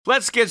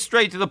Let's get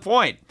straight to the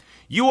point.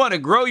 You want to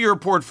grow your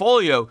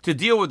portfolio to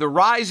deal with the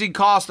rising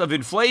cost of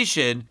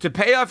inflation, to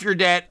pay off your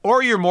debt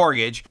or your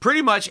mortgage,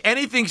 pretty much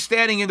anything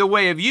standing in the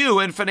way of you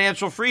and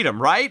financial freedom,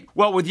 right?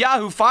 Well, with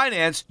Yahoo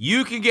Finance,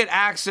 you can get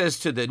access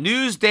to the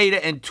news,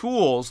 data, and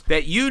tools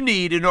that you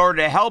need in order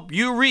to help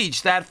you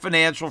reach that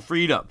financial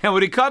freedom. And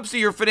when it comes to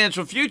your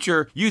financial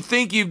future, you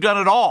think you've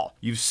done it all.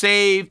 You've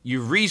saved,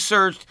 you've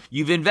researched,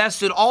 you've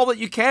invested all that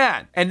you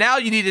can. And now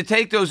you need to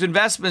take those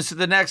investments to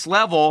the next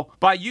level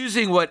by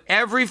using what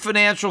every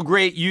financial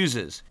great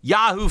uses.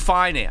 Yahoo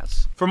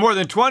Finance. For more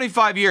than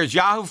 25 years,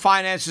 Yahoo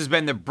Finance has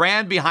been the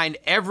brand behind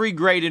every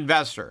great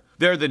investor.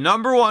 They're the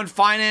 #1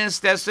 finance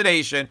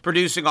destination,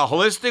 producing a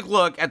holistic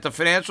look at the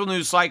financial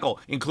news cycle,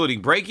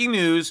 including breaking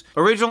news,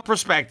 original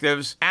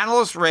perspectives,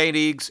 analyst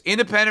ratings,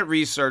 independent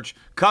research,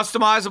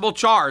 customizable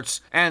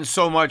charts, and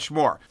so much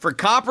more. For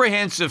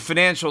comprehensive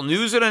financial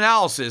news and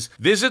analysis,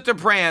 visit the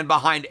brand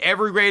behind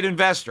every great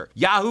investor,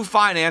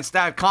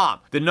 yahoofinance.com,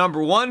 the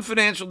 #1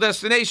 financial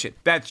destination.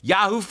 That's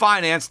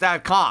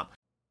yahoofinance.com.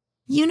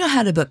 You know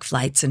how to book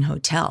flights and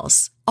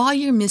hotels. All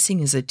you're missing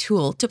is a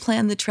tool to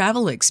plan the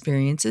travel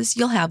experiences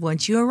you'll have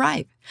once you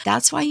arrive.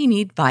 That's why you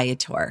need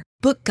Viator.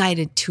 Book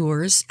guided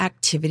tours,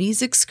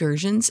 activities,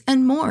 excursions,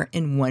 and more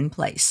in one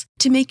place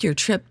to make your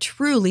trip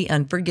truly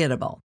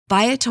unforgettable.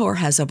 Viator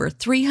has over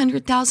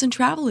 300,000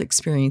 travel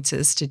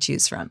experiences to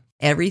choose from.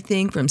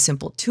 Everything from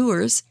simple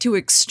tours to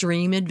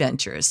extreme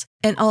adventures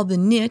and all the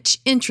niche,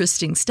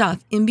 interesting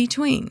stuff in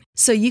between.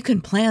 So you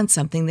can plan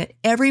something that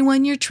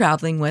everyone you're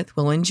traveling with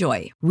will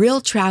enjoy. Real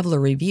traveler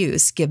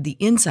reviews give the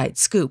inside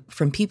scoop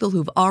from people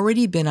who've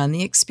already been on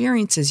the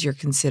experiences you're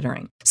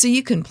considering. So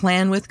you can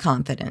plan with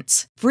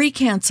confidence. Free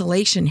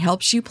cancellation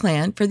helps you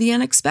plan for the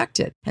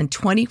unexpected. And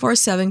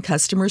 24/7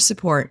 customer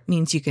support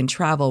means you can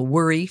travel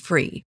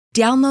worry-free.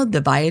 Download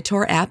the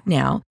Viator app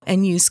now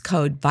and use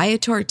code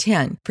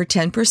Viator10 for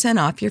 10%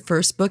 off your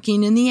first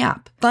booking in the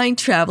app. Find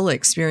travel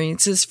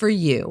experiences for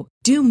you.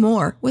 Do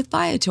more with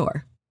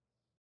Viator.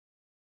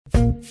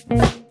 The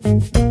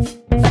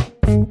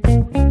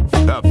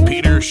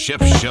Peter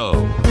Schiff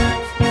Show.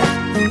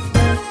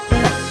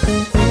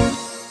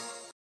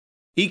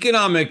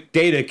 Economic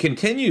data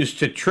continues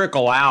to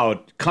trickle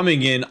out,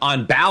 coming in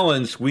on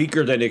balance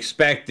weaker than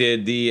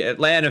expected. The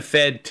Atlanta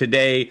Fed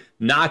today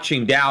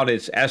notching down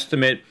its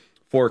estimate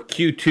for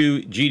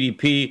Q2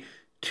 GDP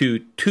to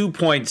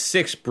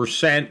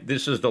 2.6%.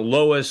 This is the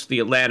lowest the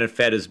Atlanta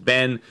Fed has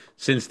been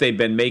since they've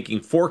been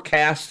making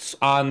forecasts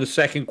on the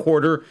second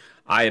quarter.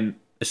 I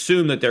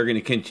assume that they're going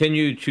to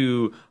continue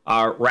to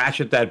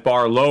ratchet that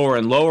bar lower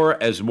and lower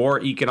as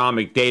more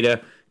economic data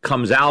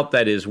comes out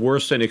that is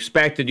worse than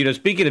expected. You know,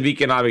 speaking of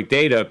economic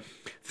data,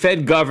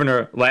 Fed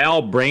Governor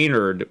Lael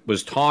Brainerd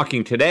was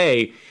talking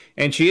today,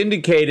 and she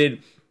indicated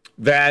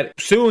that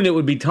soon it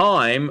would be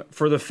time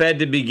for the Fed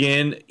to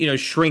begin,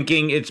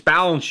 shrinking its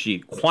balance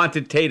sheet,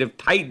 quantitative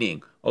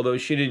tightening, although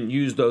she didn't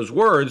use those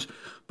words.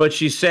 But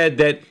she said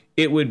that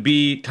it would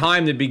be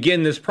time to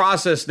begin this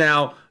process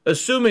now,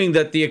 assuming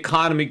that the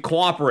economy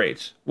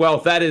cooperates. Well,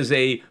 if that is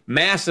a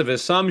massive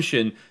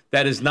assumption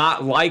that is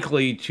not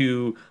likely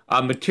to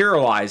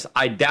materialize,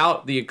 I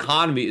doubt the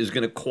economy is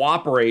going to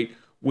cooperate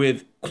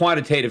with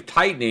quantitative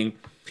tightening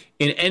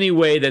in any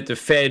way that the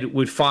Fed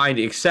would find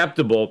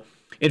acceptable.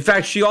 In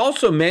fact, she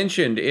also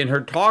mentioned in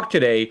her talk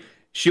today,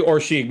 she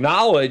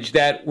acknowledged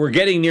that we're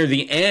getting near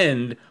the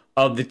end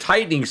of the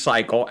tightening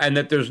cycle and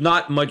that there's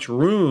not much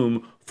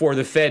room for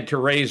the Fed to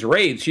raise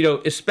rates,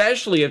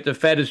 especially if the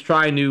Fed is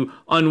trying to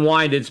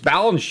unwind its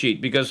balance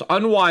sheet, because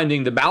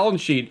unwinding the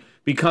balance sheet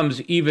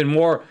becomes even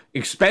more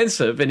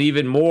expensive and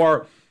even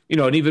more,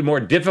 an even more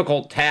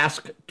difficult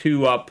task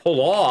to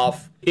pull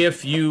off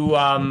if you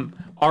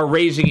are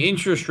raising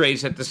interest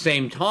rates at the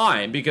same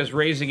time, because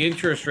raising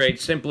interest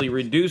rates simply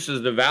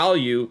reduces the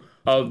value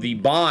of the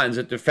bonds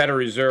that the Federal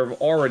Reserve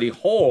already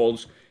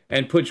holds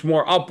and puts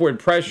more upward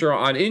pressure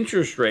on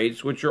interest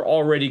rates, which are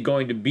already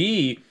going to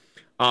be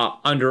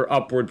under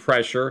upward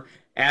pressure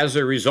as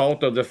a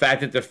result of the fact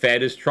that the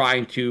Fed is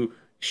trying to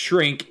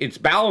shrink its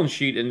balance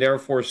sheet and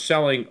therefore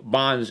selling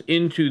bonds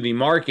into the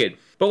market.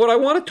 But what I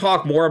want to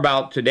talk more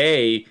about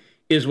today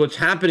is what's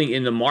happening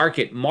in the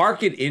market.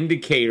 Market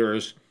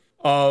indicators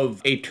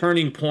of a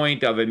turning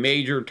point, of a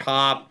major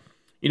top.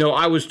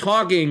 I was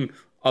talking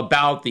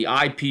about the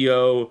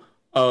IPO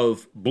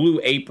of Blue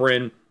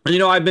Apron.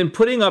 I've been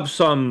putting up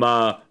some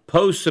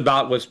posts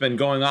about what's been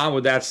going on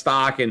with that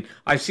stock, and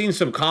I've seen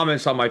some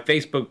comments on my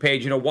Facebook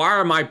page. Why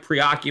am I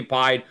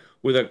preoccupied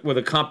with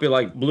a company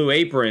like Blue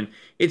Apron?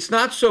 It's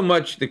not so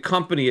much the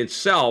company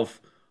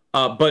itself,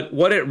 but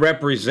what it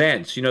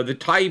represents. The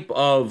type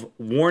of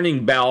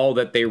warning bell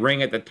that they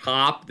ring at the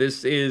top.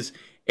 This is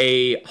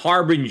a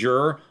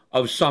harbinger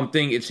of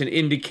something. It's an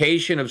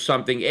indication of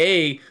something.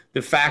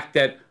 The fact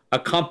that a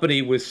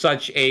company with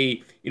such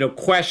a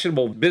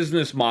questionable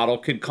business model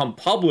could come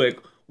public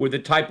with the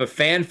type of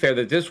fanfare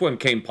that this one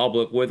came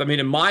public with.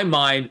 In my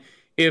mind,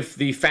 if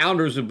the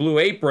founders of Blue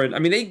Apron,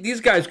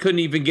 these guys couldn't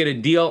even get a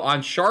deal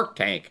on Shark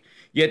Tank.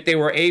 yet they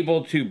were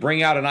able to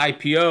bring out an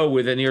IPO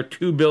with a near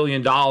 $2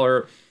 billion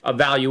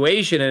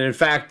valuation. And in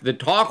fact, the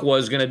talk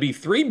was going to be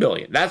 $3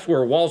 billion. That's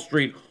where Wall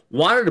Street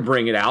wanted to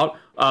bring it out,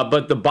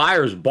 but the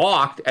buyers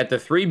balked at the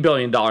 $3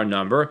 billion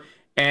number,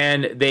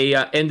 and they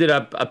ended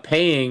up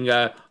paying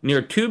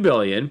near $2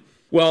 billion.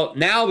 Well,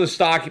 now the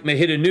stock may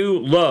hit a new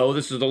low.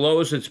 This is the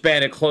lowest it's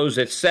been. It closed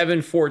at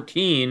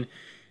 714,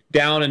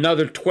 down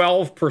another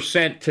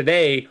 12%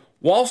 today.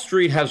 Wall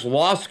Street has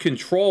lost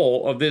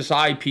control of this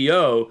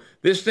IPO.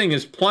 This thing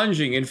is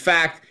plunging. In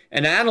fact,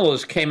 an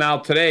analyst came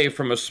out today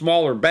from a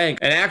smaller bank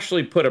and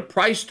actually put a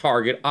price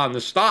target on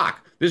the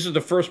stock. This is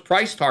the first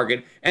price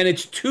target, and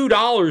it's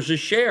 $2 a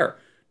share.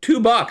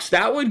 $2.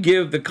 That would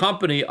give the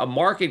company a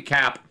market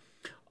cap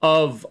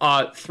of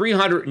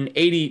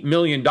 $380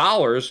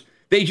 million.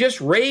 They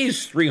just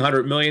raised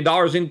 $300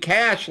 million in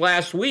cash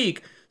last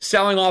week,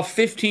 selling off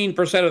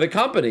 15% of the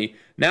company.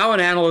 Now an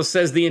analyst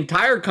says the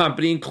entire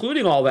company,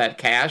 including all that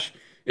cash,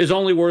 is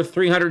only worth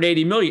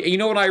 $380 million. And you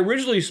know, when I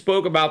originally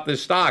spoke about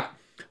this stock,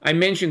 I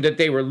mentioned that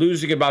they were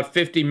losing about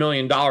 $50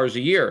 million a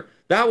year.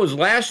 That was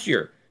last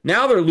year.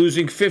 Now they're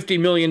losing $50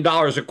 million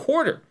a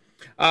quarter,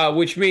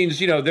 which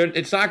means,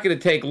 it's not going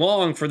to take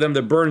long for them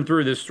to burn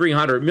through this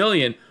 $300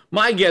 million.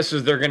 My guess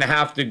is they're going to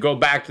have to go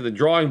back to the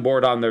drawing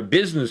board on their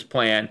business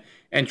plan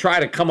and try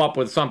to come up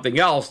with something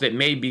else that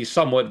may be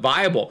somewhat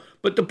viable.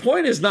 But the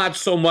point is not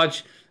so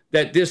much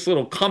that this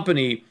little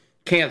company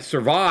can't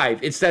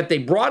survive. It's that they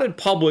brought it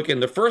public in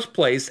the first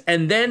place,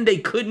 and then they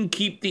couldn't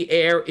keep the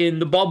air in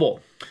the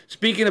bubble.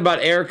 Speaking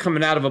about air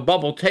coming out of a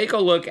bubble, take a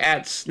look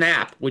at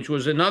Snap, which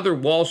was another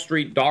Wall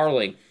Street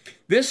darling.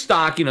 This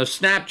stock,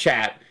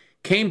 Snapchat,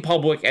 came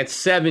public at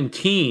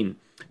 17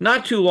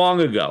 not too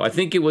long ago. I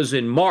think it was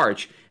in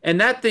March. And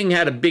that thing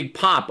had a big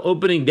pop.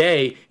 Opening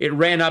day, it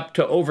ran up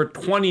to over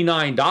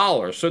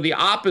 $29. So the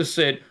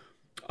opposite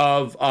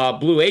of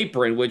Blue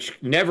Apron, which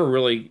never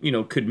really,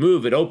 could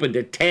move. It opened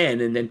at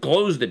 10 and then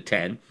closed at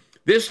 10.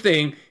 This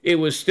thing, it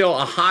was still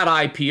a hot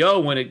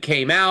IPO when it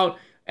came out,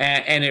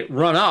 and it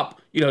run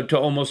up, to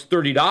almost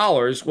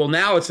 $30. Well,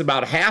 now it's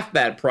about half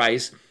that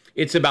price.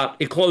 It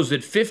closed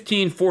at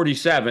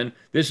 $15.47.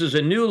 This is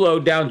a new low,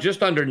 down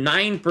just under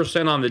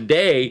 9% on the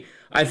day.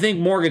 I think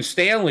Morgan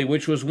Stanley,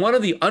 which was one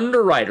of the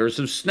underwriters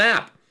of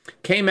Snap,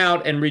 came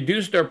out and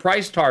reduced their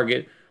price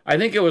target. I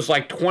think it was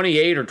like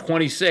 28 or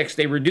 26.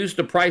 They reduced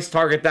the price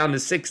target down to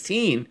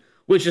 16,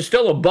 which is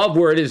still above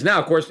where it is now.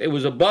 Of course, it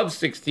was above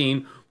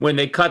 16 when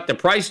they cut the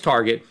price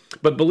target.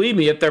 But believe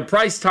me, if their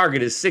price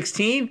target is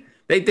 16,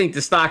 they think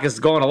the stock is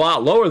going a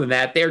lot lower than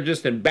that. They're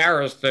just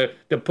embarrassed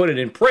to put it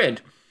in print.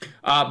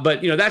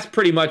 But that's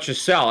pretty much a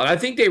sell. And I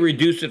think they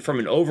reduced it from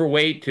an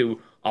overweight to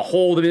a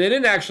hold. I mean, they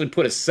didn't actually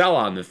put a sell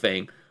on the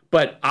thing,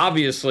 but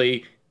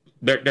obviously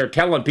they're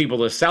telling people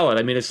to sell it.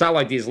 I mean, it's not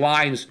like these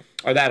lines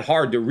are that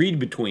hard to read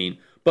between.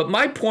 But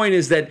my point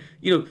is that,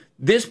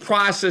 this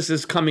process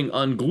is coming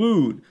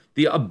unglued.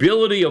 The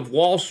ability of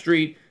Wall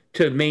Street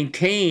to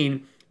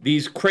maintain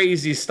these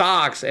crazy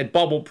stocks at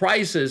bubble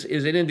prices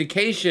is an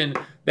indication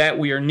that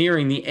we are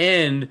nearing the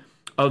end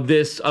of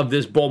this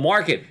bull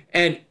market.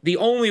 And the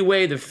only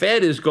way the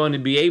Fed is going to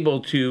be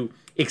able to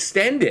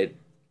extend it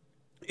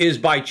is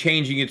by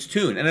changing its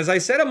tune. And as I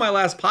said on my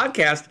last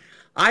podcast,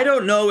 I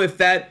don't know if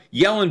that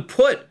Yellen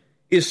put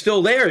is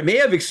still there. It may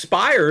have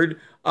expired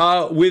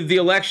with the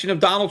election of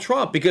Donald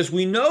Trump, because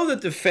we know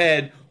that the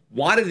Fed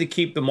wanted to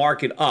keep the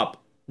market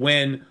up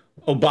when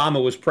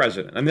Obama was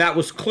president. I mean, that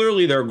was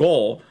clearly their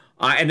goal.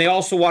 And they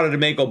also wanted to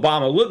make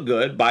Obama look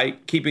good by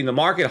keeping the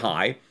market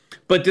high.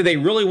 But do they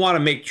really want to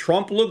make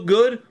Trump look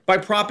good by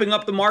propping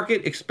up the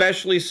market,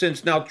 especially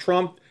since now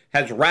Trump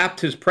has wrapped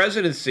his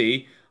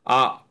presidency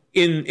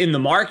in the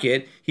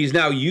market? He's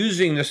now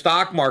using the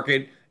stock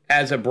market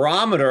as a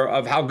barometer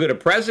of how good a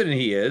president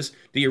he is.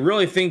 Do you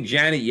really think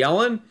Janet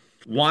Yellen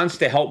wants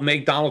to help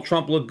make Donald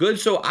Trump look good?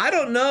 So I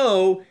don't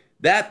know.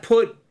 That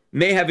put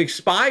may have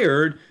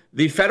expired.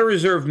 The Federal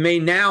Reserve may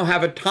now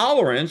have a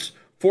tolerance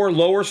for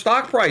lower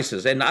stock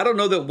prices. And I don't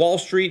know that Wall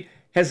Street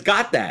has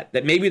got that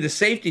maybe the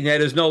safety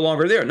net is no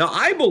longer there. Now,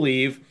 I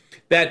believe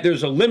that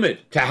there's a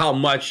limit to how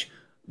much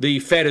the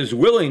Fed is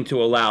willing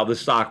to allow the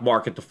stock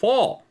market to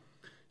fall.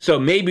 So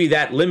maybe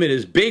that limit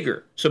is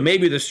bigger. So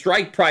maybe the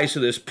strike price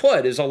of this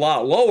put is a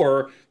lot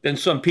lower than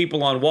some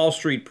people on Wall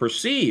Street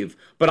perceive.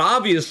 But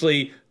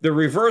obviously, the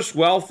reverse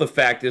wealth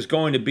effect is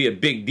going to be a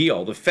big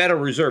deal. The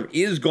Federal Reserve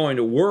is going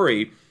to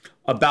worry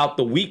about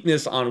the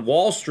weakness on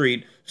Wall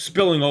Street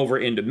spilling over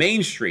into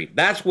Main Street.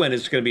 That's when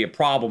it's going to be a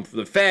problem for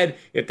the Fed,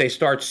 if they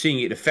start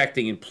seeing it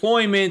affecting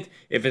employment,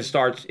 if it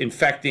starts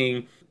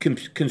infecting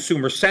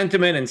consumer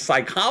sentiment and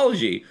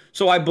psychology.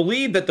 So I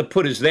believe that the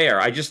put is there.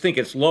 I just think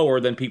it's lower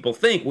than people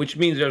think, which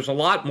means there's a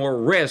lot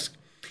more risk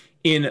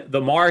in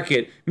the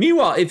market.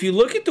 Meanwhile, if you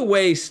look at the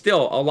way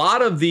still a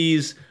lot of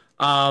these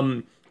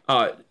raw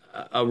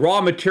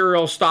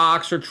material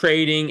stocks are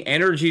trading,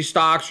 energy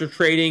stocks are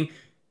trading,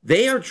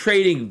 they are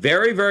trading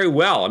very, very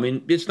well. I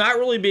mean, it's not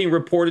really being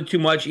reported too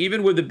much,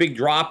 even with the big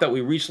drop that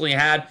we recently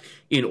had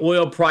in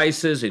oil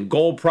prices and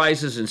gold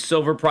prices and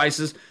silver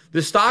prices.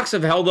 The stocks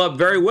have held up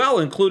very well,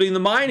 including the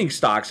mining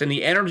stocks, and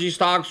the energy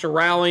stocks are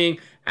rallying,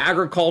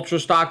 agriculture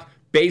stocks,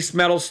 base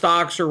metal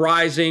stocks are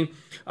rising.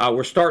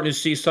 We're starting to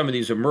see some of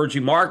these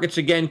emerging markets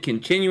again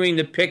continuing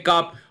to pick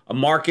up,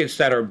 markets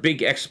that are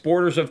big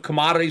exporters of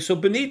commodities. So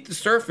beneath the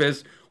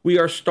surface, we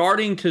are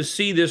starting to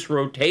see this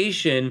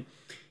rotation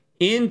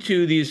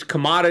into these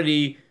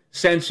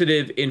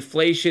commodity-sensitive,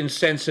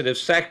 inflation-sensitive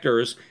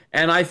sectors.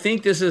 And I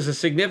think this is a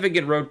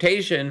significant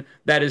rotation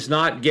that is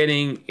not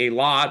getting a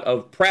lot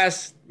of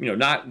press,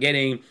 not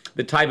getting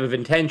the type of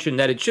attention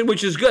that it should,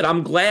 which is good.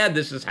 I'm glad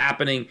this is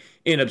happening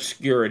in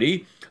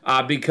obscurity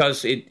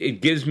because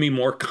it gives me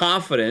more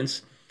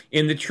confidence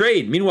in the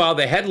trade. Meanwhile,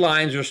 the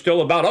headlines are still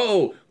about,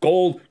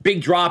 gold,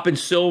 big drop in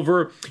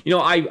silver.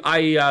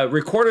 I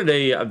recorded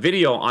a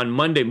video on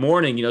Monday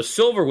morning.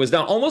 Silver was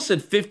down almost at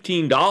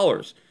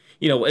 $15.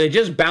 It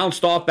just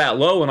bounced off that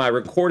low when I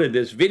recorded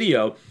this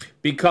video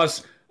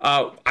because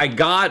I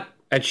got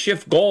at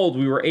Shift Gold,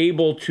 we were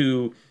able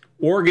to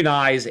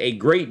organize a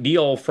great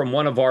deal from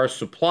one of our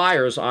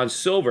suppliers on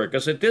silver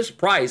because at this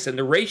price and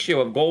the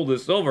ratio of gold to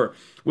silver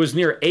was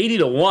near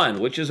 80-1,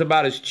 which is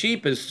about as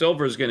cheap as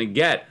silver is going to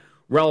get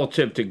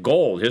relative to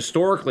gold.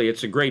 Historically,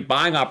 it's a great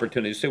buying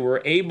opportunity. So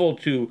we're able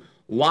to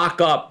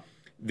lock up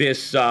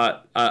this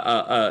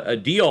a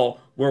deal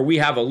where we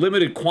have a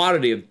limited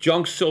quantity of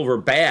junk silver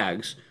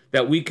bags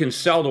that we can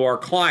sell to our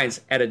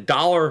clients at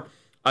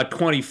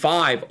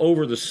 $1.25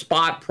 over the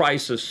spot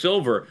price of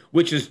silver,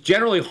 which is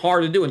generally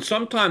hard to do. And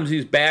sometimes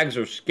these bags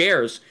are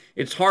scarce.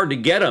 It's hard to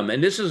get them.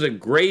 And this is a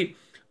great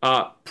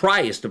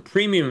price. The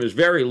premium is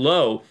very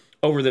low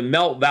over the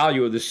melt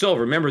value of the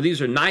silver. Remember,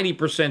 these are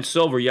 90%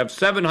 silver. You have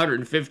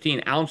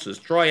 715 ounces,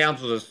 troy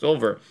ounces of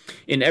silver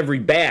in every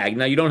bag.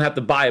 Now, you don't have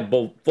to buy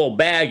a full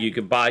bag. You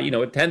could buy,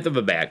 a tenth of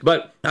a bag.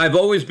 But I've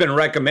always been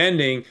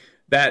recommending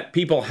that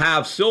people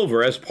have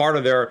silver as part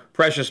of their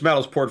precious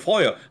metals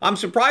portfolio. I'm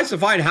surprised to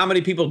find how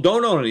many people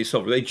don't own any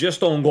silver. They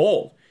just own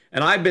gold.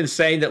 And I've been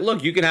saying that,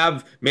 look, you can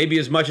have maybe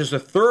as much as a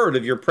third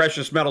of your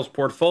precious metals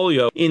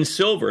portfolio in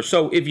silver.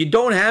 So if you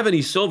don't have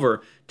any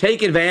silver,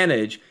 take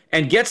advantage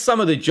and get some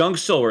of the junk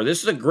silver.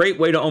 This is a great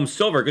way to own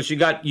silver because you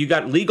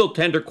got legal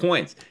tender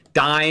coins,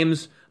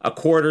 dimes,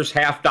 quarters,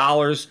 half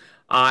dollars,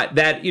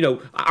 that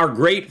are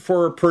great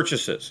for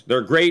purchases.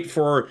 They're great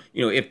for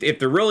if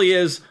there really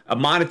is a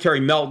monetary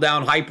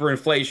meltdown,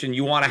 hyperinflation,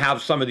 you want to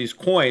have some of these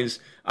coins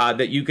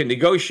that you can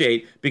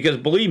negotiate because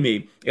believe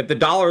me, if the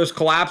dollar is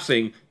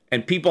collapsing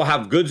and people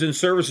have goods and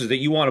services that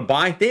you want to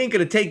buy, they ain't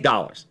going to take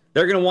dollars.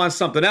 They're going to want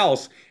something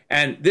else.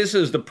 And this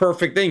is the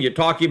perfect thing. You're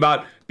talking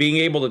about being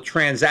able to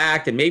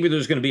transact, and maybe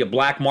there's going to be a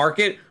black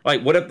market.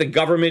 Like, what if the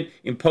government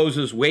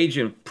imposes wage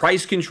and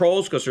price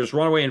controls because there's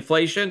runaway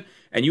inflation,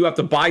 and you have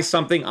to buy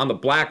something on the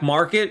black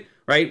market,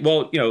 right?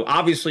 Well,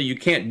 obviously you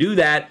can't do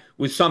that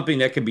with something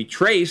that can be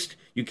traced.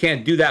 You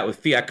can't do that with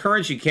fiat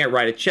currency. You can't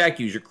write a check,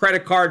 use your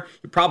credit card.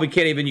 You probably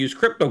can't even use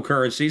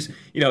cryptocurrencies,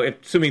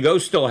 assuming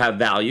those still have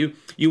value.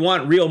 You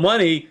want real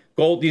money,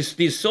 gold.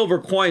 These silver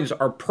coins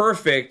are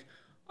perfect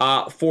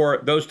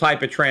for those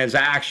type of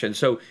transactions.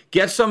 So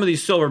get some of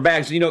these silver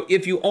bags.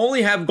 If you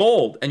only have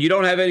gold and you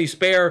don't have any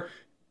spare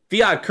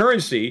fiat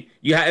currency,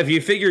 if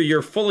you figure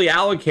you're fully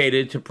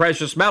allocated to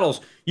precious metals,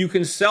 you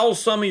can sell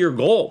some of your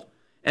gold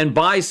and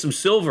buy some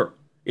silver.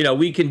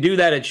 We can do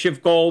that at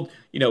Shift Gold.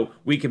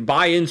 We can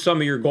buy in some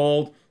of your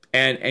gold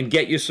and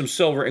get you some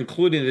silver,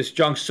 including this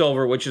junk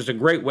silver, which is a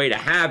great way to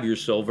have your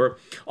silver.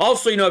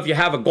 Also, if you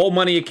have a Gold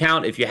Money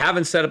account, if you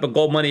haven't set up a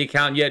Gold Money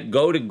account yet,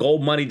 go to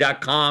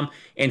goldmoney.com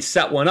and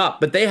set one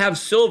up. But they have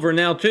silver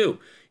now, too.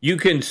 You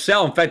can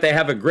sell. In fact, they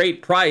have a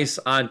great price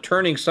on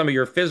turning some of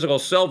your physical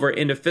silver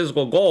into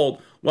physical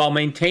gold while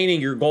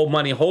maintaining your Gold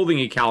Money holding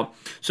account.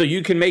 So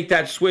you can make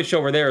that switch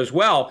over there as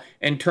well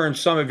and turn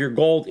some of your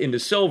gold into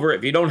silver.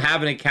 If you don't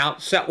have an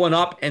account, set one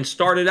up and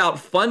start it out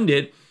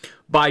funded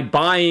by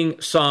buying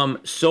some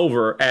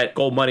silver at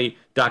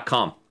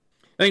goldmoney.com.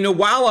 Now,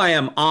 while I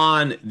am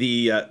on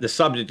the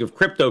subject of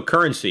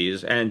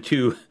cryptocurrencies and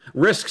to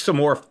risk some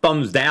more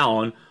thumbs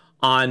down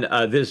on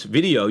this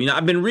video,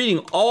 I've been reading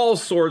all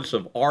sorts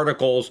of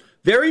articles,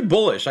 very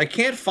bullish. I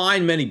can't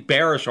find many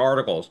bearish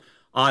articles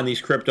on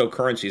these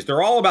cryptocurrencies.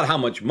 They're all about how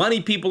much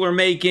money people are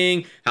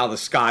making, how the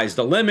sky's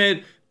the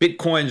limit.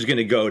 Bitcoin's going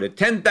to go to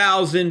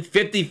 10,000,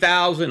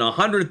 50,000,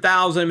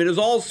 100,000. I mean, there's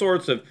all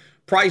sorts of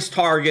price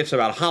targets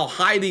about how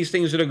high these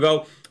things are going to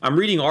go. I'm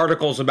reading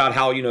articles about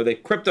how, the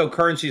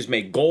cryptocurrencies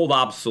make gold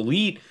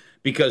obsolete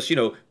because,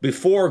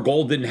 before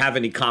gold didn't have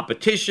any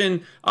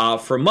competition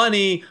for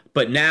money,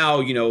 but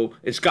now,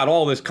 it's got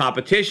all this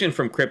competition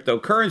from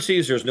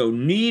cryptocurrencies. There's no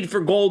need for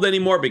gold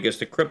anymore because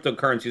the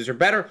cryptocurrencies are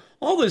better.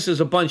 All this is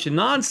a bunch of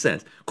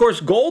nonsense. Of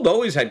course, gold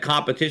always had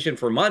competition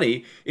for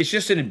money. It's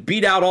just that it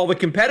beat out all the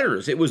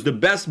competitors. It was the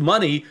best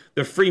money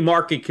the free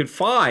market could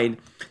find.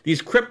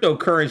 These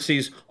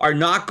cryptocurrencies are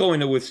not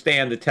going to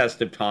withstand the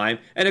test of time.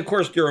 And of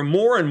course, there are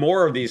more and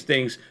more of these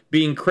things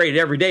being created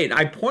every day. And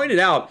I pointed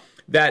out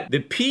that the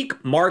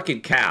peak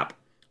market cap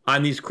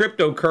on these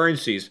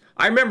cryptocurrencies,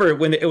 I remember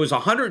when it was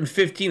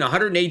 115,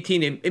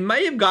 118, it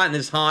may have gotten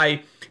as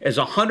high as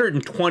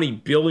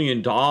 $120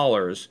 billion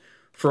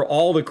for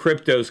all the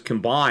cryptos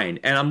combined.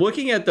 And I'm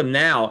looking at them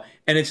now,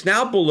 and it's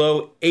now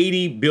below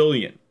 80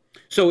 billion.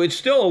 So it's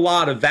still a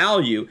lot of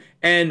value.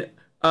 And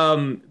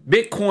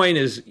Bitcoin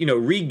is,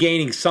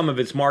 regaining some of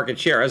its market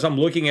share. As I'm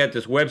looking at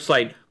this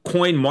website,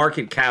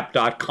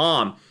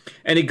 coinmarketcap.com,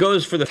 and it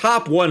goes for the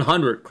top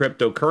 100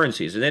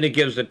 cryptocurrencies, and then it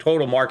gives the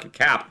total market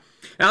cap.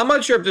 Now, I'm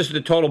not sure if this is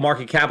the total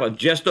market cap of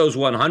just those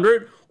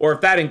 100, or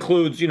if that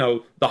includes,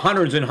 the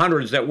hundreds and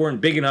hundreds that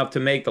weren't big enough to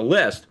make the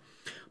list.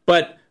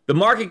 But the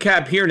market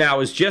cap here now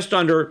is just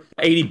under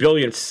 80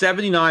 billion,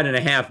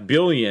 79.5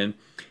 billion.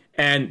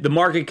 And the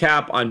market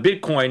cap on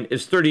Bitcoin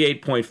is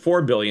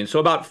 38.4 billion. So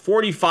about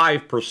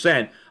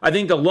 45%. I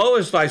think the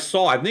lowest I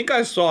saw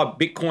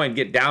Bitcoin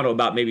get down to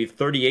about maybe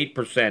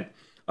 38%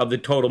 of the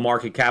total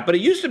market cap. But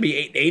it used to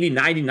be 80,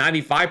 90,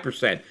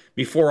 95%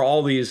 before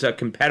all these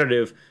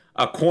competitive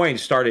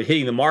coins started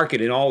hitting the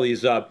market and all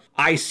these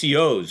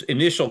ICOs,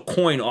 initial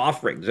coin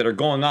offerings that are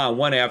going on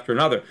one after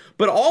another.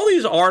 But all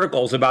these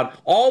articles about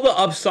all the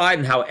upside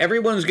and how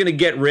everyone's going to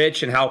get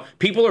rich and how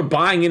people are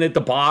buying in at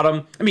the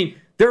bottom. I mean,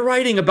 they're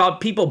writing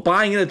about people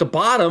buying in at the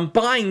bottom,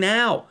 buying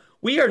now.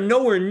 We are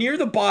nowhere near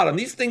the bottom.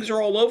 These things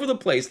are all over the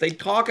place. They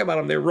talk about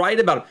them. They write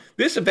about them.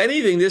 This, if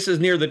anything, this is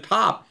near the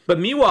top. But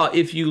meanwhile,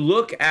 if you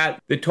look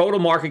at the total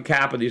market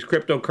cap of these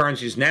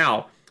cryptocurrencies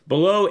now,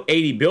 below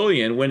 80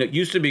 billion, when it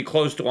used to be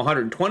close to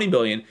 120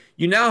 billion,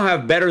 you now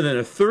have better than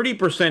a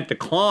 30%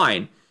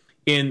 decline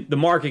in the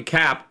market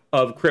cap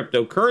of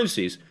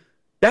cryptocurrencies.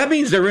 That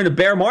means they're in a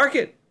bear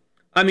market.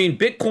 I mean,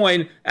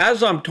 Bitcoin,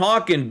 as I'm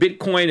talking,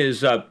 Bitcoin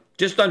is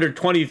just under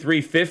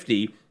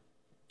 2350.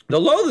 The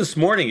low this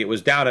morning, it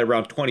was down at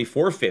around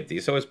 2450.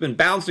 So it's been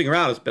bouncing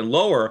around. It's been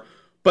lower,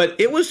 but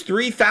it was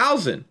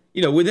 3,000,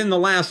 within the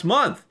last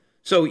month.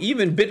 So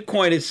even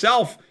Bitcoin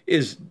itself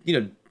is,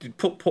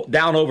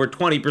 down over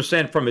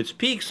 20% from its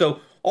peak.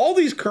 So all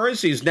these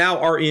currencies now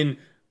are in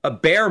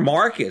bear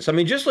markets. I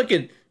mean, just look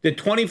at the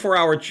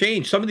 24-hour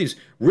change. Some of these,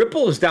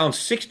 Ripple is down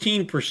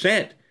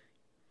 16%.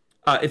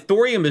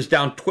 Ethereum is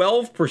down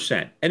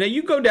 12%. And then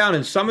you go down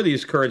in some of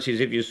these currencies,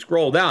 if you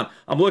scroll down,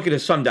 I'm looking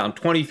at some down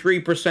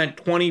 23%,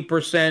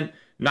 20%,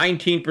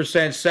 19%,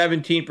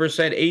 17%,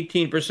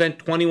 18%,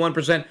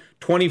 21%,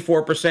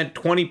 24%,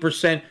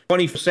 20%,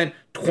 20%,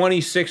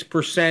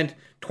 26%,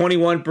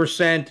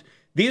 21%.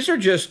 These are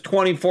just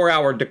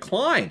 24-hour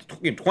declines,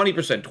 20%,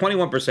 21%,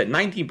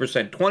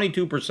 19%,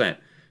 22%.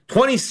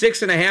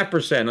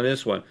 26.5% on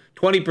this one,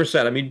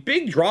 20%. I mean,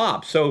 big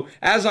drop. So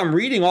as I'm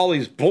reading all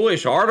these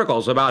bullish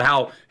articles about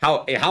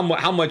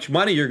how much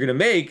money you're going to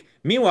make,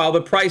 meanwhile,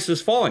 the price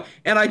is falling.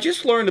 And I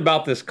just learned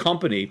about this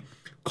company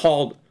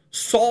called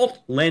Salt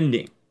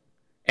Lending.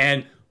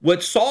 And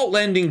what Salt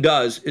Lending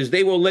does is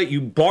they will let you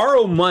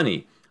borrow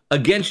money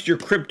against your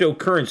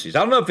cryptocurrencies. I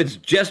don't know if it's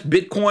just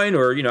Bitcoin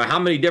or, how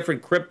many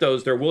different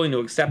cryptos they're willing to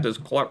accept as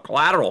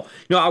collateral.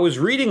 I was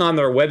reading on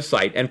their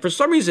website, and for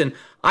some reason,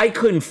 I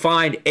couldn't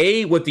find,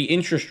 what the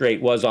interest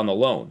rate was on the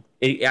loan.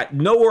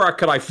 Nowhere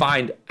could I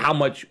find how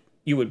much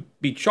you would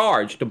be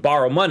charged to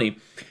borrow money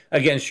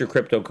against your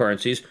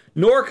cryptocurrencies,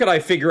 nor could I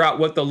figure out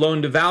what the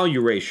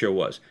loan-to-value ratio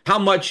was. How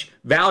much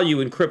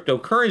value in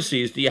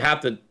cryptocurrencies do you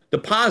have to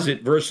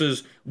deposit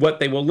versus what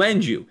they will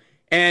lend you?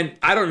 And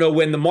I don't know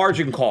when the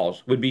margin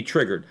calls would be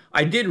triggered.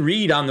 I did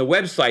read on the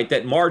website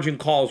that margin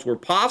calls were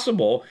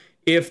possible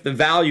if the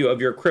value of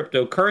your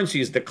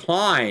cryptocurrencies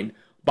declined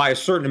by a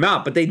certain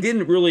amount, but they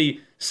didn't really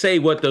say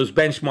what those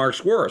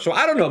benchmarks were. So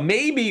I don't know,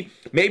 maybe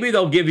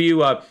they'll give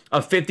you a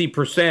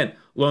 50%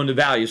 loan to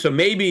value. So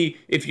maybe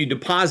if you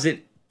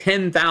deposit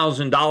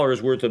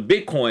 $10,000 worth of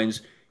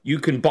Bitcoins, you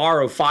can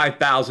borrow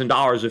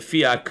 $5,000 of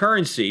fiat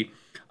currency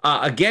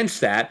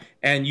against that,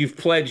 and you've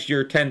pledged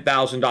your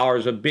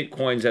 $10,000 of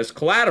Bitcoins as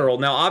collateral.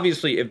 Now,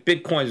 obviously, if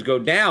Bitcoins go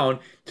down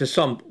to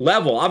some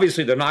level,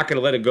 obviously they're not going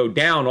to let it go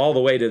down all the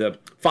way to the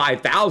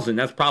 5,000.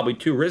 That's probably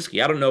too risky.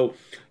 I don't know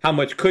how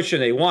much cushion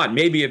they want.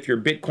 Maybe if your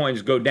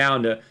Bitcoins go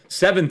down to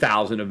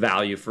 7,000 of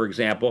value, for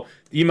example,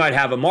 you might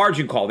have a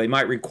margin call. They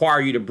might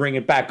require you to bring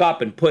it back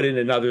up and put in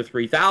another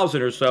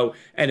 3,000 or so.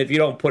 And if you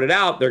don't put it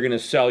out, they're going to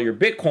sell your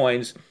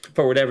Bitcoins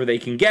for whatever they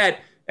can get.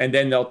 And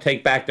then they'll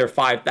take back their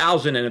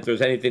 5,000, and if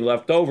there's anything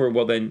left over,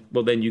 well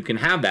then you can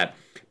have that.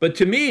 But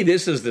to me,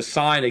 this is the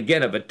sign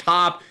again of a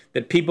top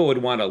that people would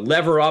want to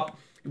lever up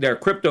their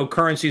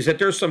cryptocurrencies. That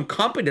there's some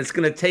company that's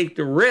going to take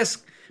the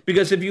risk,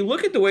 because if you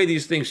look at the way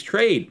these things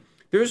trade,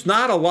 there's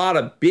not a lot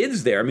of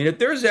bids there. I mean, if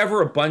there's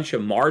ever a bunch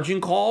of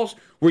margin calls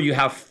where you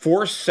have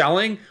forced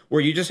selling,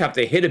 where you just have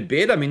to hit a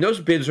bid, I mean,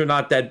 those bids are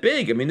not that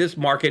big. I mean, this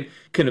market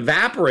can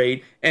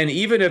evaporate, and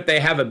even if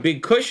they have a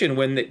big cushion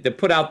when they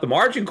put out the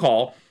margin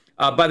call,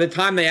 by the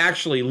time they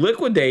actually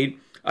liquidate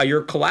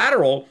your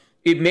collateral,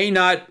 it may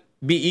not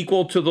be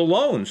equal to the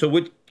loan. So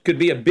it could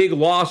be a big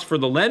loss for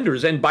the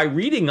lenders. And by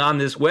reading on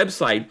this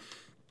website,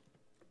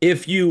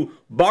 if you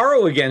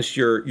borrow against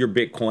your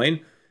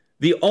Bitcoin,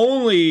 the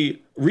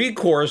only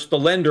recourse the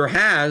lender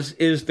has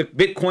is the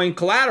Bitcoin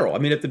collateral. I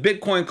mean, if the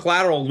Bitcoin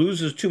collateral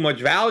loses too much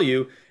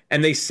value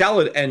and they sell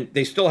it and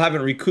they still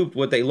haven't recouped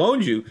what they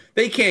loaned you,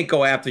 they can't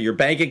go after your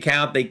bank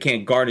account. They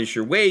can't garnish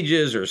your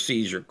wages or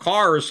seize your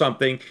car or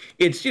something.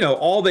 It's,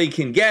 all they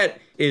can get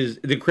is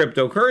the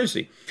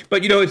cryptocurrency.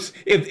 But, it's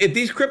if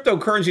these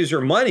cryptocurrencies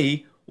are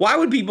money, why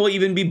would people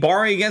even be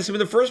borrowing against them in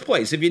the first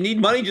place? If you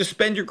need money, just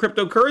spend your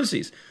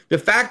cryptocurrencies. The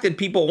fact that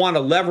people want to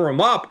lever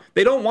them up,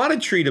 they don't want to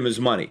treat them as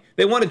money.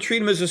 They want to treat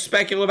them as a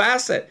speculative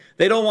asset.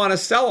 They don't want to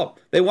sell them.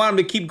 They want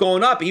them to keep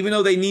going up, even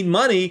though they need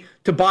money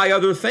to buy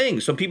other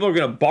things. So people are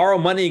going to borrow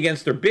money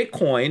against their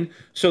Bitcoin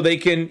so they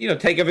can,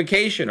 take a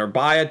vacation or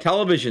buy a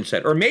television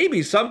set. Or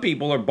maybe some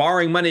people are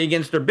borrowing money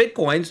against their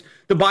Bitcoins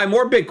to buy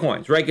more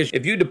Bitcoins, right? Because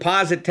if you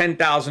deposit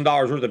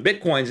 $10,000 worth of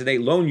Bitcoins and they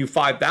loan you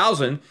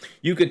 $5,000,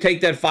 you could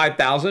take that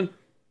 $5,000,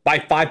 buy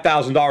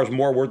 $5,000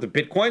 more worth of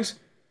Bitcoins,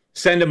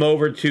 send them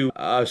over to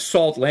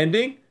Salt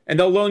Lending, and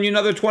they'll loan you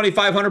another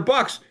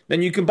 $2,500.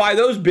 Then you can buy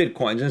those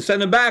Bitcoins and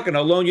send them back, and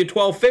they'll loan you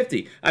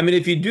 $1,250. I mean,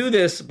 if you do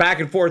this back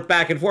and forth,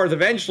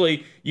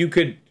 eventually you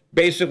could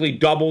basically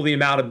double the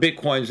amount of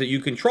Bitcoins that you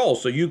control.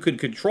 So you could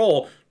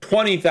control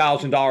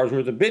 $20,000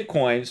 worth of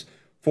Bitcoins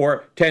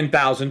for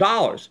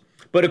 $10,000.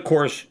 But of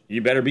course,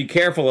 you better be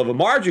careful of a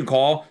margin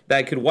call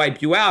that could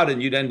wipe you out,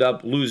 and you'd end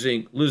up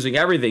losing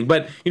everything.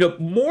 But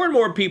more and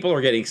more people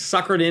are getting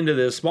suckered into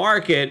this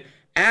market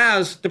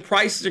as the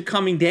prices are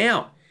coming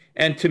down.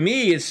 And to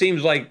me, it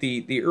seems like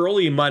the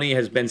early money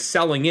has been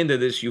selling into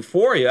this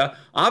euphoria,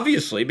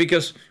 obviously,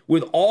 because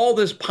with all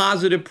this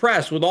positive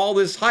press, with all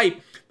this hype,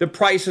 the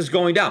price is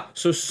going down.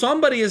 So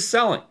somebody is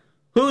selling.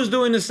 Who's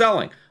doing the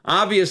selling?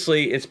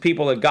 Obviously, it's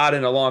people that got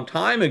in a long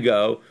time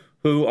ago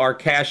who are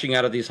cashing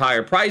out at these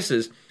higher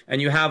prices. And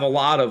you have a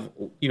lot of,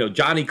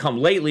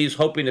 Johnny-come-latelys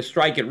hoping to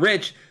strike it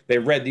rich.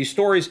 They've read these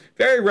stories,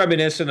 very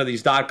reminiscent of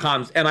these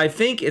 .coms. And I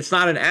think it's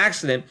not an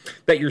accident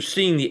that you're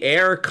seeing the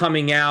air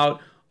coming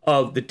out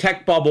of the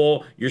tech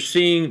bubble. You're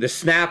seeing the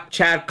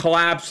Snapchat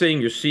collapsing.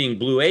 You're seeing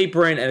Blue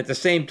Apron. And at the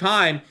same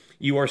time,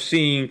 you are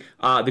seeing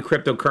the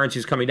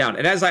cryptocurrencies coming down.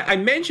 And as I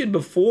mentioned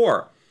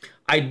before,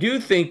 I do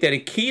think that a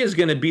key is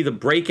going to be the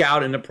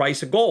breakout in the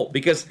price of gold.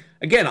 Because,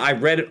 again,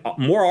 I've read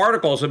more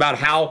articles about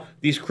how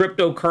these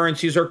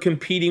cryptocurrencies are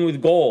competing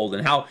with gold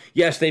and how,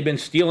 yes, they've been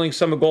stealing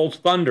some of gold's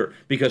thunder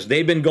because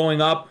they've been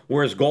going up,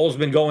 whereas gold's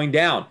been going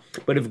down.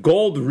 But if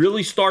gold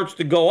really starts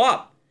to go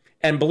up,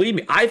 and believe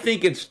me, I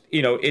think it's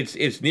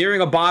nearing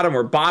a bottom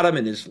or bottom,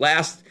 and this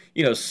last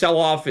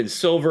sell-off in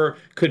silver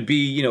could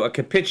be a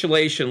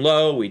capitulation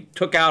low. We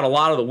took out a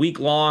lot of the weak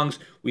longs.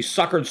 We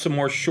suckered some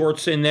more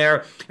shorts in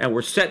there, and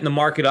we're setting the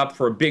market up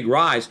for a big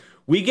rise.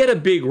 We get a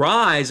big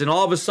rise, and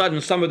all of a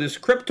sudden some of this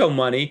crypto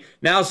money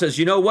now says,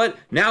 you know what?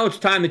 Now it's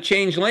time to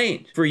change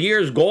lanes. For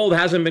years, gold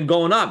hasn't been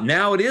going up.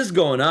 Now it is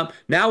going up.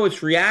 Now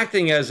it's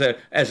reacting as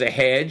a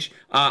hedge.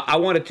 I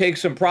want to take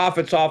some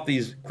profits off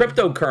these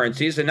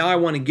cryptocurrencies, and now I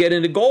want to get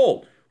into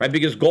gold, right?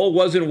 Because gold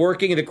wasn't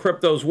working and the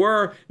cryptos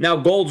were. Now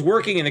gold's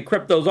working and the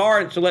cryptos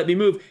aren't, so let me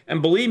move.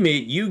 And believe me,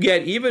 you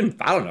get even,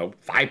 5%,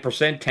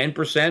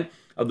 10%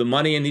 of the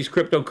money in these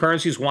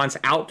cryptocurrencies wants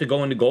out to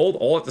go into gold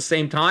all at the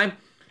same time.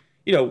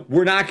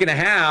 We're not going to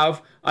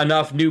have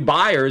enough new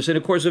buyers. And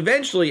of course,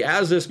 eventually,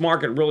 as this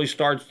market really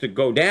starts to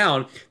go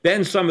down,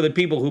 then some of the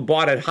people who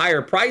bought at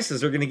higher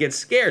prices are going to get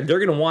scared. They're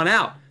going to want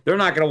out. They're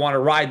not going to want to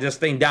ride this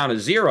thing down to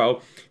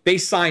zero. They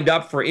signed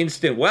up for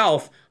instant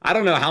wealth. I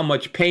don't know how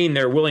much pain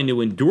they're willing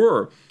to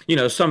endure.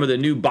 Some of the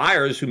new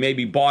buyers who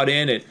maybe bought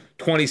in at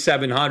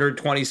 2,700,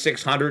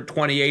 2,600,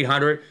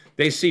 2,800.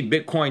 They see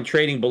Bitcoin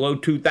trading below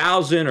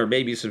 2,000 or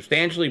maybe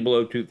substantially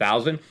below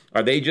 2,000.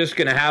 Are they just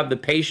going to have the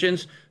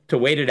patience to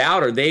wait it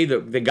out? Are they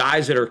the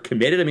guys that are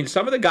committed? I mean,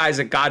 some of the guys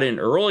that got in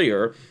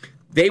earlier,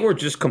 they were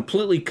just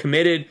completely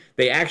committed.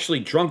 They actually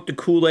drunk the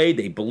Kool-Aid.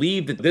 They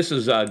believed that this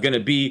is going to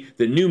be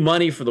the new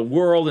money for the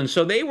world. And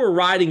so they were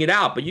riding it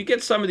out. But you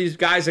get some of these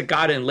guys that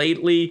got in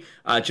lately,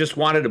 just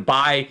wanted to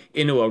buy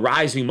into a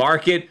rising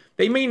market.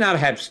 They may not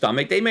have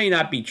stomach. They may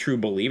not be true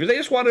believers. They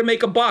just wanted to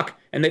make a buck.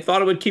 And they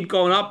thought it would keep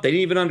going up. They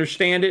didn't even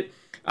understand it.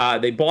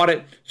 They bought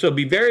it. So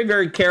be very,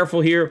 very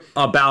careful here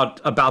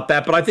about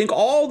that. But I think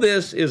all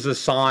this is a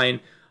sign.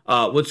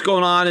 What's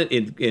going on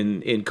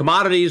in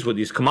commodities with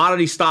these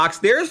commodity stocks,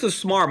 there's the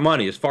smart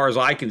money, as far as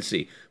I can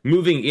see,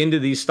 moving into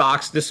these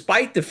stocks,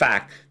 despite the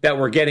fact that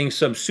we're getting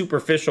some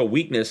superficial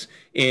weakness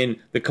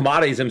in the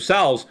commodities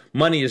themselves.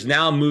 Money is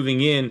now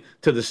moving in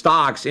to the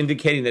stocks,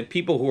 indicating that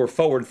people who are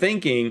forward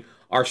thinking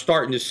are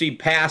starting to see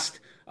past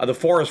the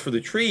forest for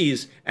the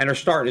trees and are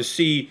starting to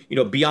see,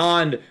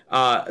 beyond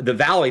the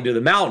valley to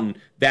the mountain,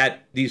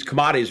 that these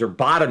commodities are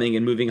bottoming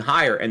and moving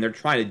higher, and they're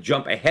trying to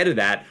jump ahead of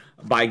that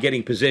by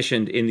getting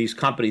positioned in these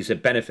companies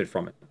that benefit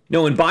from it.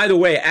 No, and by the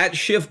way, at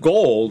Shift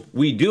Gold,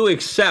 we do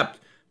accept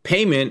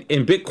payment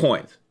in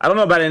Bitcoins. I don't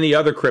know about any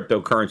other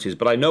cryptocurrencies,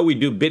 but I know we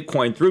do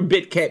Bitcoin through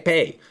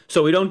BitPay.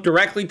 So we don't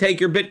directly take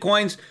your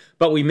Bitcoins,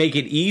 but we make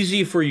it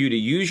easy for you to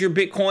use your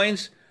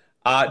Bitcoins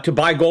to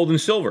buy gold and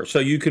silver. So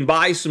you can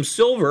buy some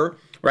silver,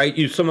 right?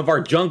 Use some of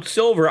our junk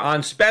silver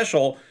on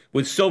special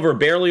with silver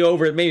barely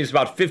over it, maybe it's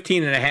about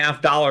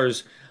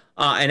 $15.50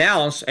 an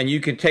ounce, and you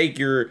can take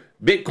your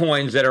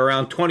Bitcoins that are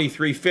around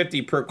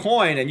 $23.50 per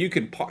coin, and you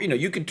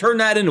can turn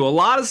that into a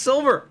lot of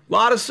silver,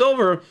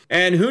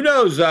 and who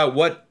knows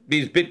what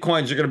these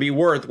Bitcoins are going to be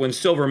worth when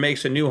silver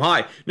makes a new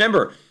high.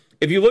 Remember,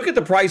 if you look at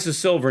the price of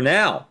silver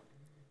now,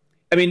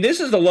 I mean, this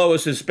is the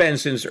lowest it's been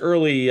since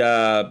early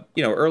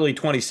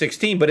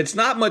 2016, but it's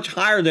not much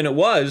higher than it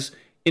was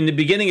in the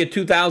beginning of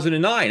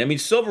 2009. I mean,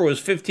 silver was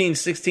 $15,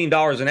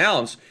 $16 an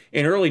ounce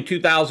in early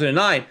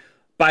 2009.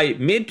 By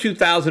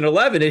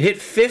mid-2011, it hit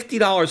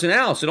 $50 an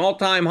ounce, an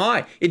all-time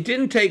high. It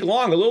didn't take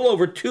long, a little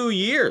over 2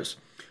 years,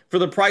 for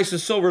the price of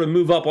silver to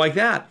move up like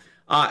that.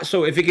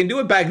 So if it can do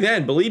it back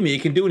then, believe me,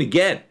 it can do it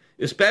again,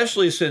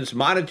 especially since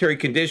monetary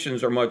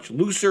conditions are much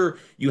looser.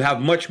 You have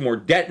much more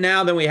debt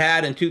now than we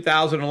had in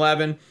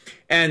 2011.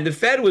 And the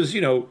Fed was,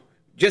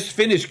 just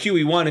finished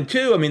QE1 and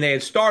 2. I mean, they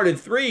had started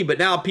 3, but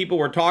now people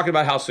were talking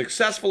about how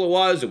successful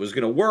it was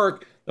going to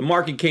work. The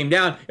market came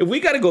down. If we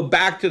got to go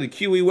back to the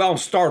QE well and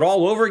start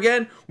all over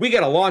again, we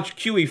got to launch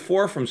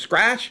QE4 from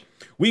scratch.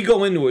 We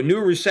go into a new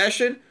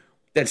recession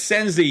that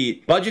sends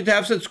the budget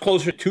deficits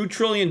closer to $2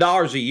 trillion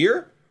a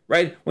year,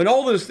 right? When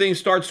all this thing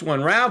starts to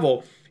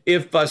unravel,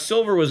 if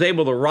silver was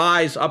able to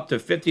rise up to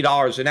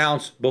 $50 an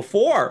ounce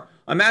before,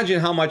 imagine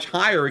how much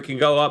higher it can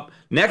go up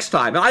next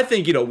time. And I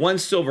think,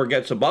 once silver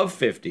gets above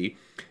 50,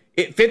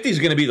 50 is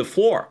going to be the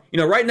floor.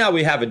 Right now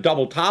we have a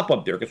double top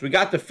up there because we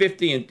got to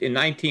 50 in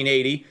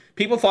 1980.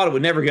 People thought it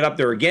would never get up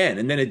there again,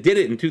 and then it did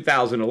it in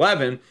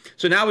 2011.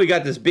 So now we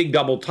got this big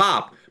double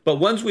top. But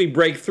once we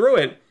break through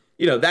it,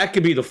 that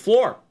could be the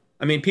floor.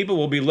 I mean, people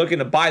will be looking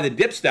to buy the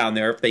dips down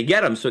there if they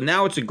get them. So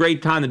now it's a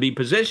great time to be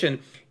positioned.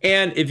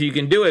 And if you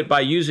can do it by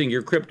using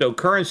your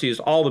cryptocurrencies,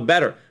 all the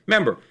better.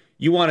 Remember,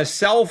 you want to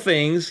sell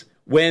things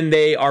when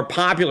they are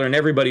popular and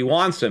everybody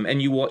wants them,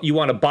 and you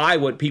want to buy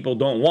what people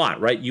don't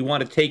want, right? You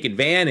want to take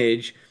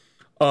advantage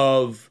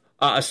of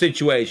a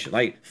situation,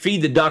 like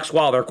feed the ducks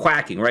while they're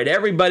quacking, right?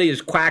 Everybody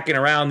is quacking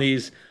around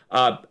these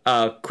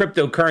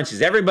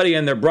cryptocurrencies. Everybody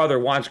and their brother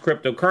wants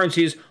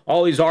cryptocurrencies.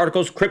 All these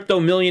articles, crypto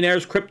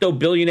millionaires, crypto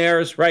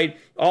billionaires, right?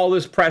 All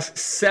this press,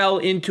 sell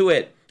into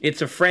it.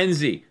 It's a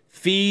frenzy.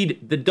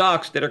 Feed the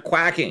ducks that are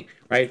quacking,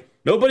 right?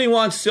 Nobody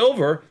wants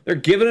silver. They're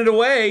giving it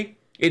away.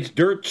 It's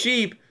dirt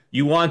cheap.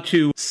 You want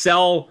to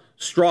sell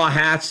straw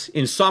hats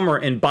in summer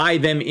and buy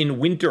them in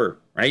winter,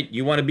 right?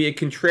 You want to be a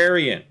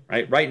contrarian,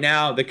 right? Right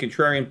now, the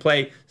contrarian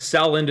play,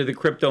 sell into the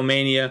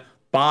cryptomania,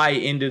 buy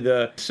into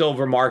the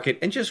silver market,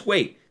 and just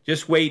wait.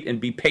 Just wait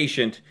and be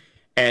patient,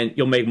 and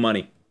you'll make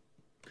money.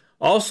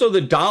 Also,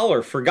 the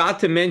dollar. Forgot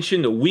to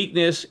mention the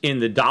weakness in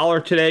the dollar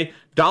today.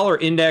 Dollar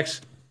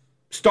index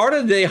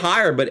started the day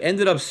higher, but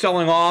ended up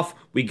selling off.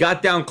 We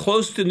got down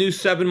close to new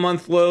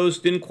 7-month lows,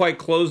 didn't quite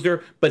close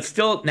there, but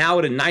still now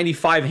at a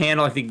 95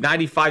 handle, I think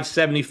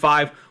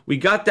 95.75. We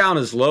got down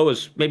as low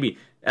as maybe,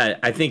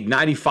 I think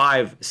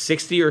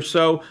 95.60 or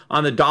so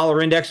on the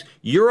dollar index.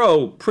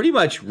 Euro pretty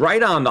much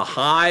right on the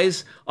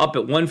highs, up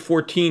at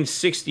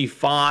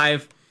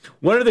 114.65.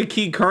 One of the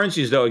key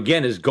currencies, though,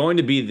 again, is going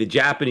to be the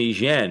Japanese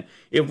yen.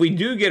 If we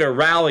do get a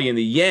rally in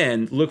the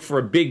yen, look for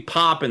a big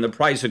pop in the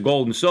price of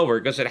gold and silver,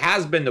 because it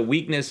has been the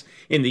weakness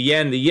in the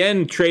yen. The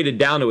yen traded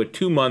down to a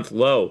 2-month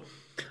low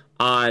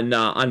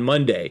on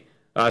Monday,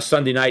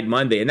 Sunday night,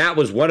 Monday, and that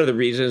was one of the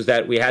reasons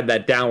that we had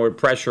that downward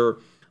pressure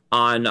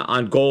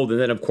on gold,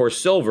 and then of course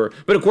silver.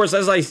 But of course,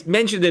 as I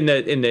mentioned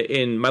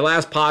in my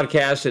last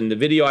podcast and the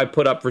video I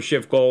put up for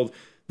Shift Gold,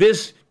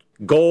 this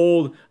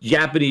gold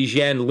Japanese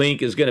yen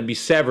link is going to be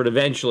severed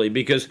eventually,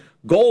 because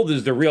gold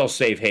is the real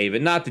safe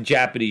haven, not the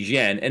Japanese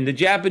yen. And the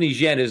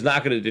Japanese yen is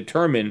not going to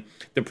determine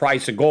the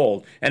price of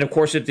gold. And of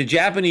course, if the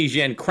Japanese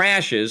yen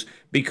crashes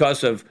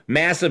because of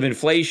massive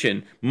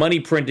inflation, money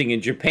printing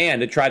in Japan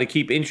to try to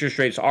keep interest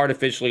rates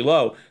artificially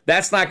low,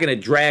 that's not going to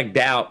drag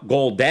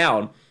gold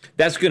down.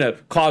 That's going to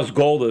cause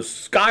gold to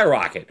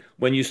skyrocket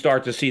when you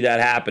start to see that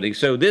happening.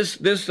 So this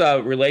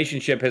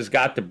relationship has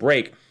got to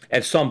break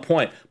at some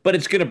point, but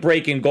it's going to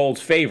break in gold's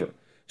favor.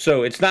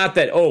 So it's not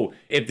that,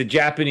 if the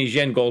Japanese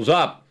yen goes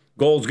up,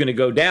 gold's going to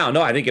go down.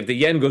 No, I think if the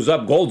yen goes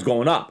up, gold's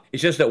going up.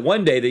 It's just that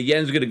one day the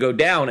yen's going to go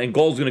down and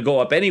gold's going to go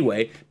up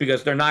anyway,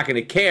 because they're not going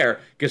to care,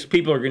 because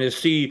people are going to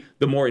see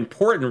the more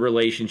important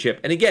relationship.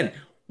 And again,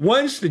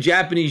 once the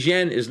Japanese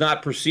yen is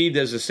not perceived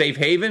as a safe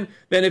haven,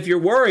 then if you're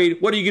worried,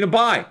 what are you going to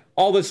buy?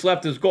 All that's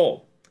left is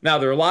gold. Now,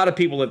 there are a lot of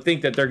people that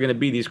think that they're going to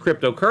be these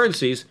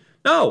cryptocurrencies.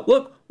 No,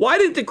 look, why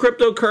didn't the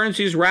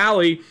cryptocurrencies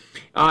rally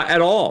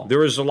at all? There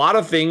was a lot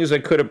of things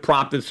that could have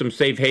prompted some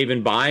safe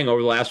haven buying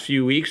over the last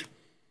few weeks.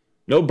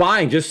 No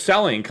buying, just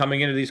selling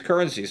coming into these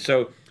currencies.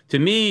 So to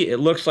me, it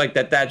looks like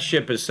that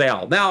ship has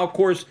sailed. Now, of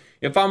course,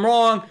 if I'm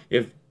wrong,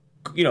 if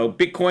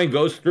Bitcoin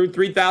goes through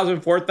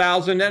 3,000,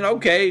 4,000, then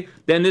okay,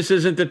 then this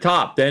isn't the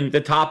top. Then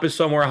the top is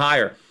somewhere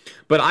higher.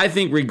 But I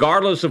think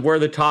regardless of where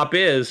the top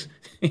is,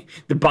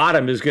 the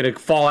bottom is going to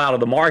fall out of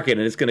the market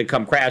and it's going to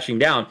come crashing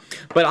down.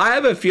 But I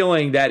have a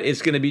feeling that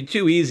it's going to be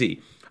too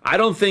easy I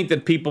don't think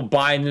that people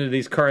buying into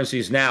these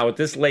currencies now at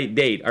this late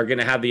date are going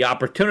to have the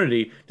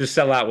opportunity to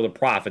sell out with a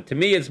profit. To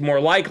me, it's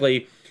more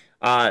likely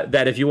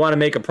that if you want to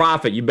make a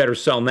profit, you better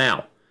sell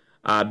now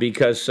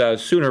because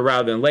sooner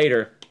rather than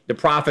later, the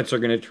profits are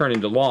going to turn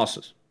into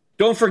losses.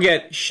 Don't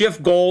forget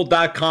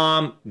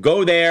shiftgold.com.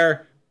 Go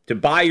there to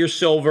buy your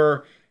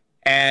silver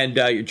and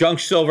your junk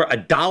silver,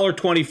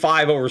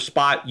 $1.25 over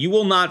spot. You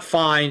will not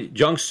find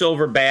junk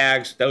silver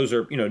bags. Those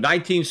are,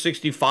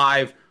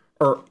 1965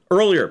 or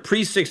earlier,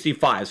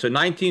 pre-65. So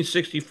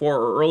 1964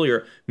 or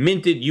earlier,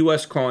 minted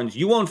U.S. coins.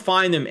 You won't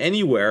find them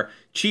anywhere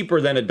cheaper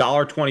than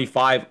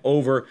 $1.25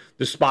 over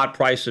the spot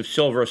price of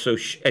silver. So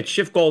at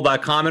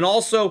shiftgold.com and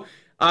also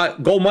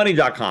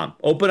goldmoney.com.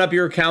 Open up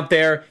your account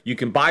there. You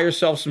can buy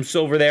yourself some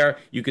silver there.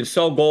 You can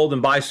sell gold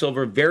and buy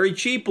silver very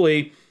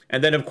cheaply.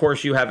 And then, of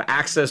course, you have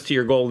access to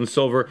your gold and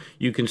silver.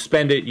 You can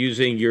spend it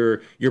using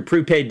your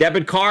prepaid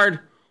debit card,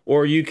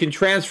 or you can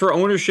transfer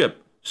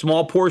ownership,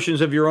 small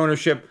portions of your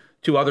ownership,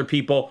 to other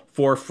people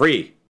for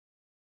free.